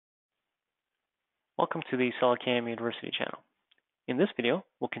Welcome to the SolidCAM University channel. In this video,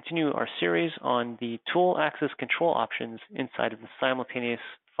 we'll continue our series on the tool axis control options inside of the simultaneous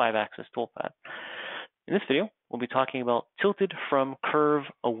 5-axis toolpath. In this video, we'll be talking about tilted from curve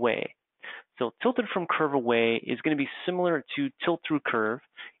away. So tilted from curve away is going to be similar to tilt through curve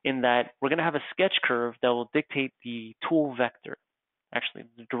in that we're going to have a sketch curve that will dictate the tool vector, actually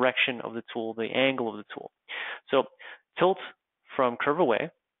the direction of the tool, the angle of the tool. So tilt from curve away,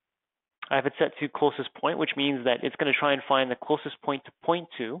 I have it set to closest point, which means that it's going to try and find the closest point to point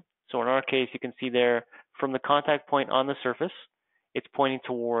to. So in our case, you can see there from the contact point on the surface, it's pointing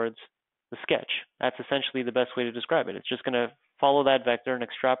towards the sketch. That's essentially the best way to describe it. It's just going to follow that vector and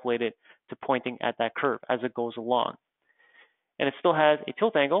extrapolate it to pointing at that curve as it goes along. And it still has a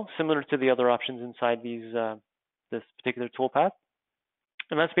tilt angle similar to the other options inside this particular toolpath.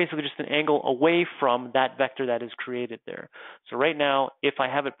 And that's basically just an angle away from that vector that is created there. So right now, if I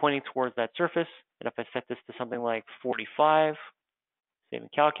have it pointing towards that surface, and if I set this to something like 45, save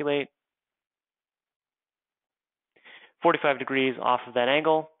and calculate, 45 degrees off of that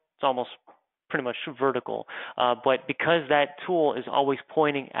angle, it's almost pretty much vertical. But because that tool is always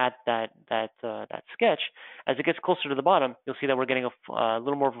pointing at that sketch, as it gets closer to the bottom, you'll see that we're getting a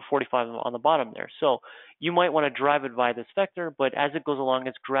little more of a 45 on the bottom there. So you might want to drive it by this vector, but as it goes along,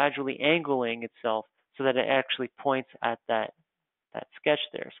 it's gradually angling itself so that it actually points at that sketch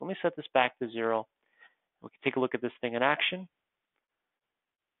there. So let me set this back to 0. We can take a look at this thing in action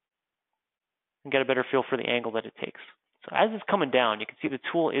and get a better feel for the angle that it takes. So as it's coming down, you can see the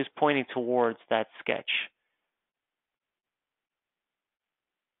tool is pointing towards that sketch.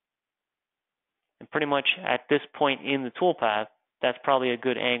 And pretty much at this point in the toolpath, that's probably a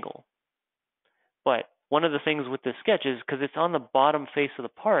good angle. But one of the things with this sketch is because it's on the bottom face of the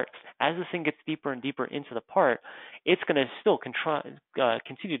part, as this thing gets deeper and deeper into the part, it's going to still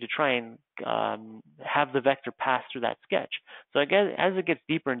continue to try and have the vector pass through that sketch. So again, as it gets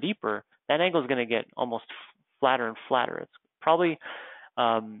deeper and deeper, that angle is going to get almost flatter and flatter. It's probably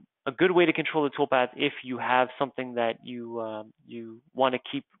a good way to control the toolpath if you have something that you want to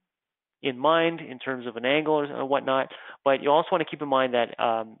keep in mind in terms of an angle or whatnot, but you also want to keep in mind that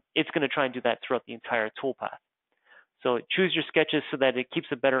it's going to try and do that throughout the entire toolpath. So choose your sketches so that it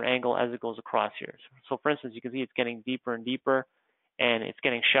keeps a better angle as it goes across here. So for instance, you can see it's getting deeper and deeper, and it's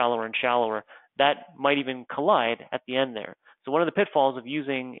getting shallower and shallower. That might even collide at the end there. So one of the pitfalls of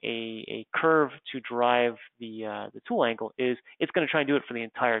using a curve to drive the tool angle is it's going to try and do it for the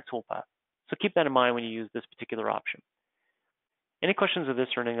entire toolpath. So keep that in mind when you use this particular option. Any questions of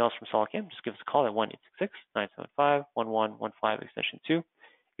this or anything else from SolidCAM, just give us a call at 1-866-975-1115 extension 2. You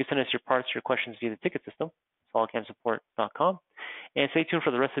can send us your parts, your questions via the ticket system, solidcamsupport.com. And stay tuned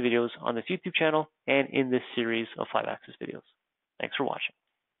for the rest of the videos on this YouTube channel and in this series of 5-axis videos. Thanks for watching.